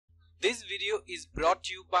This video is brought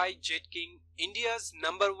to you by Jet King, India's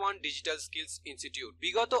 #1 digital skills institute.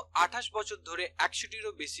 বিগত 28 বছর ধরে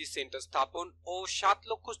 100টিরও বেশি centre স্থাপন ও 7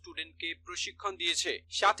 লক্ষ স্টুডেন্টকে প্রশিক্ষণ দিয়েছে।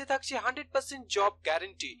 সাথে থাকছে 100% জব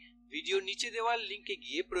গ্যারান্টি। ভিডিও নিচে দেওয়া লিংকে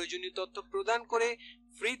গিয়ে প্রয়োজনীয় তথ্য প্রদান করে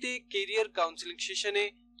ফ্রিতে ক্যারিয়ার কাউন্সেলিং সেশনে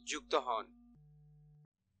যুক্ত হন।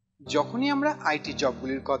 যখনই আমরা আইটি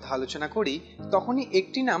জবগুলির কথা আলোচনা করি তখনই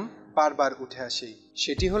একটি নাম বারবার উঠে আসে,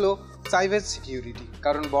 সেটি হলো সাইবার সিকিউরিটি।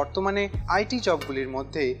 কারণ বর্তমানে আইটি জবগুলির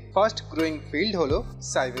মধ্যে ফার্স্ট গ্রোয়িং ফিল্ড হলো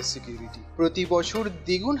সাইবার সিকিউরিটি। প্রতি বছর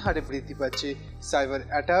দ্বিগুণ হারে বৃদ্ধি পাচ্ছে সাইবার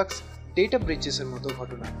অ্যাটাকস, ডেটা ব্রিচেসের মতো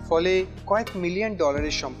ঘটনা। ফলে কয়েক মিলিয়ন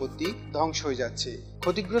ডলারের সম্পত্তি ধ্বংস হয়ে যাচ্ছে,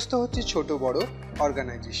 ক্ষতিগ্রস্ত হচ্ছে ছোট বড়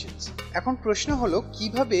অর্গানাইজেশনস। এখন প্রশ্ন হলো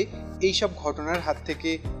কিভাবে এইসব ঘটনার হাত থেকে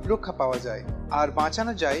রক্ষা পাওয়া যায় আর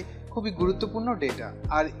বাঁচানো যায় খুবই গুরুত্বপূর্ণ ডেটা।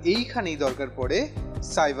 আর এইখানেই দরকার পড়ে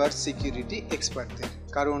সাইবার সিকিউরিটি এক্সপার্টদের।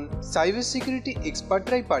 কারণ সাইবার সিকিউরিটি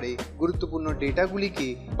এক্সপার্টরাই পারে গুরুত্বপূর্ণ ডেটাগুলিকে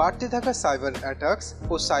বাড়তে থাকা সাইবার অ্যাটাকস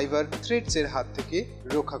ও সাইবার থ্রেটসের হাত থেকে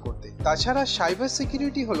রক্ষা করতে। তাছাড়া সাইবার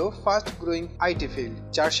সিকিউরিটি হলো ফাস্ট গ্রোয়িং আইটি ফিল্ড,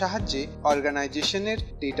 যার সাহায্যে অর্গানাইজেশনের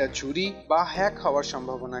ডেটা চুরি বা হ্যাক হওয়ার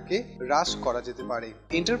সম্ভাবনাকে হ্রাস করা যেতে পারে।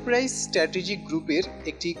 এন্টারপ্রাইজ স্ট্র্যাটেজি গ্রুপের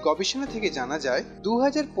একটি গবেষণা থেকে জানা যায়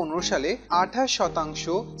 2015 সালে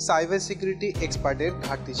 28% সাইবার সিকিউরিটি এক্সপার্টের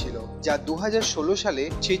ঘাটতি ছিল, যা 2016 সালে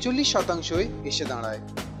 46% এসে দাঁড়ায়।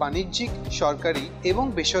 বাণিজ্যিক, সরকারি এবং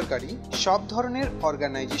বেসরকারি সব ধরনের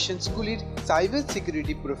অর্গানাইজেশনসগুলির সাইবার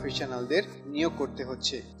সিকিউরিটি প্রফেশনালদের নিয়োগ করতে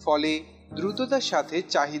হচ্ছে। ফলে দ্রুততার সাথে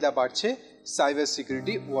চাহিদা বাড়ছে সাইবার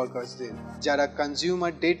সিকিউরিটি ওয়ার্কার্সদের, যারা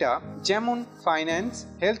কনজিউমার ডেটা যেমন ফাইন্যান্স,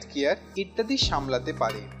 হেলথ কেয়ার ইত্যাদি সামলাতে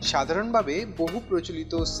পারে। সাধারণভাবে বহু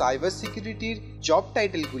প্রচলিত সাইবার সিকিউরিটির জব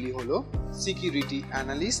টাইটেলগুলি হলো security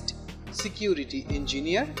analyst, security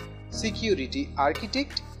engineer, security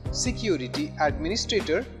architect, security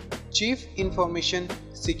administrator, chief information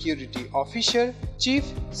security officer, chief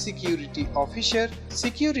security officer,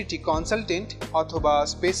 security consultant অথবা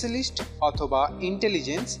স্পেশালিস্ট অথবা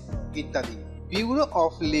ইন্টেলিজেন্স ইত্যাদি। ব্যুরো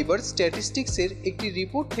অফ লেবার স্ট্যাটিস্টিক্সের একটি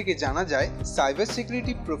রিপোর্ট থেকে জানা যায় সাইবার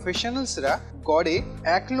সিকিউরিটি প্রফেশনালসরা গড়ে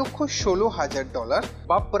 $1,16,000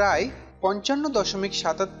 বা প্রায়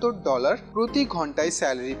 $55.77 প্রতি ঘন্টায়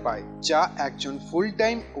স্যালারি পায়, যা একজন ফুল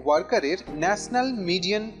টাইম ওয়ার্কারের ন্যাশনাল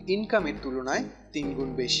মিডিয়ান ইনকামের তুলনায় 3 গুণ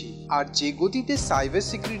বেশি। আর যে গতিতে সাইবার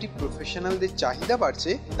সিকিউরিটি প্রফেশনালদের চাহিদা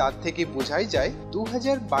বাড়ছে তার থেকে বোঝাই যায়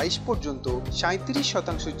 2022 পর্যন্ত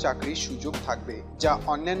 37% চাকরির সুযোগ থাকবে, যা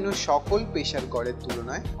অন্যান্য সকল পেশার গড়ের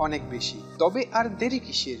তুলনায় অনেক বেশি। তবে আর দেরি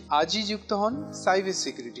কিসের? আজই যুক্ত হন সাইবার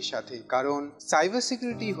সিকিউরিটির সাথে, কারণ সাইবার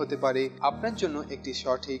সিকিউরিটি হতে পারে আপনার জন্য একটি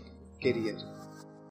সঠিক ক্যারিয়ার।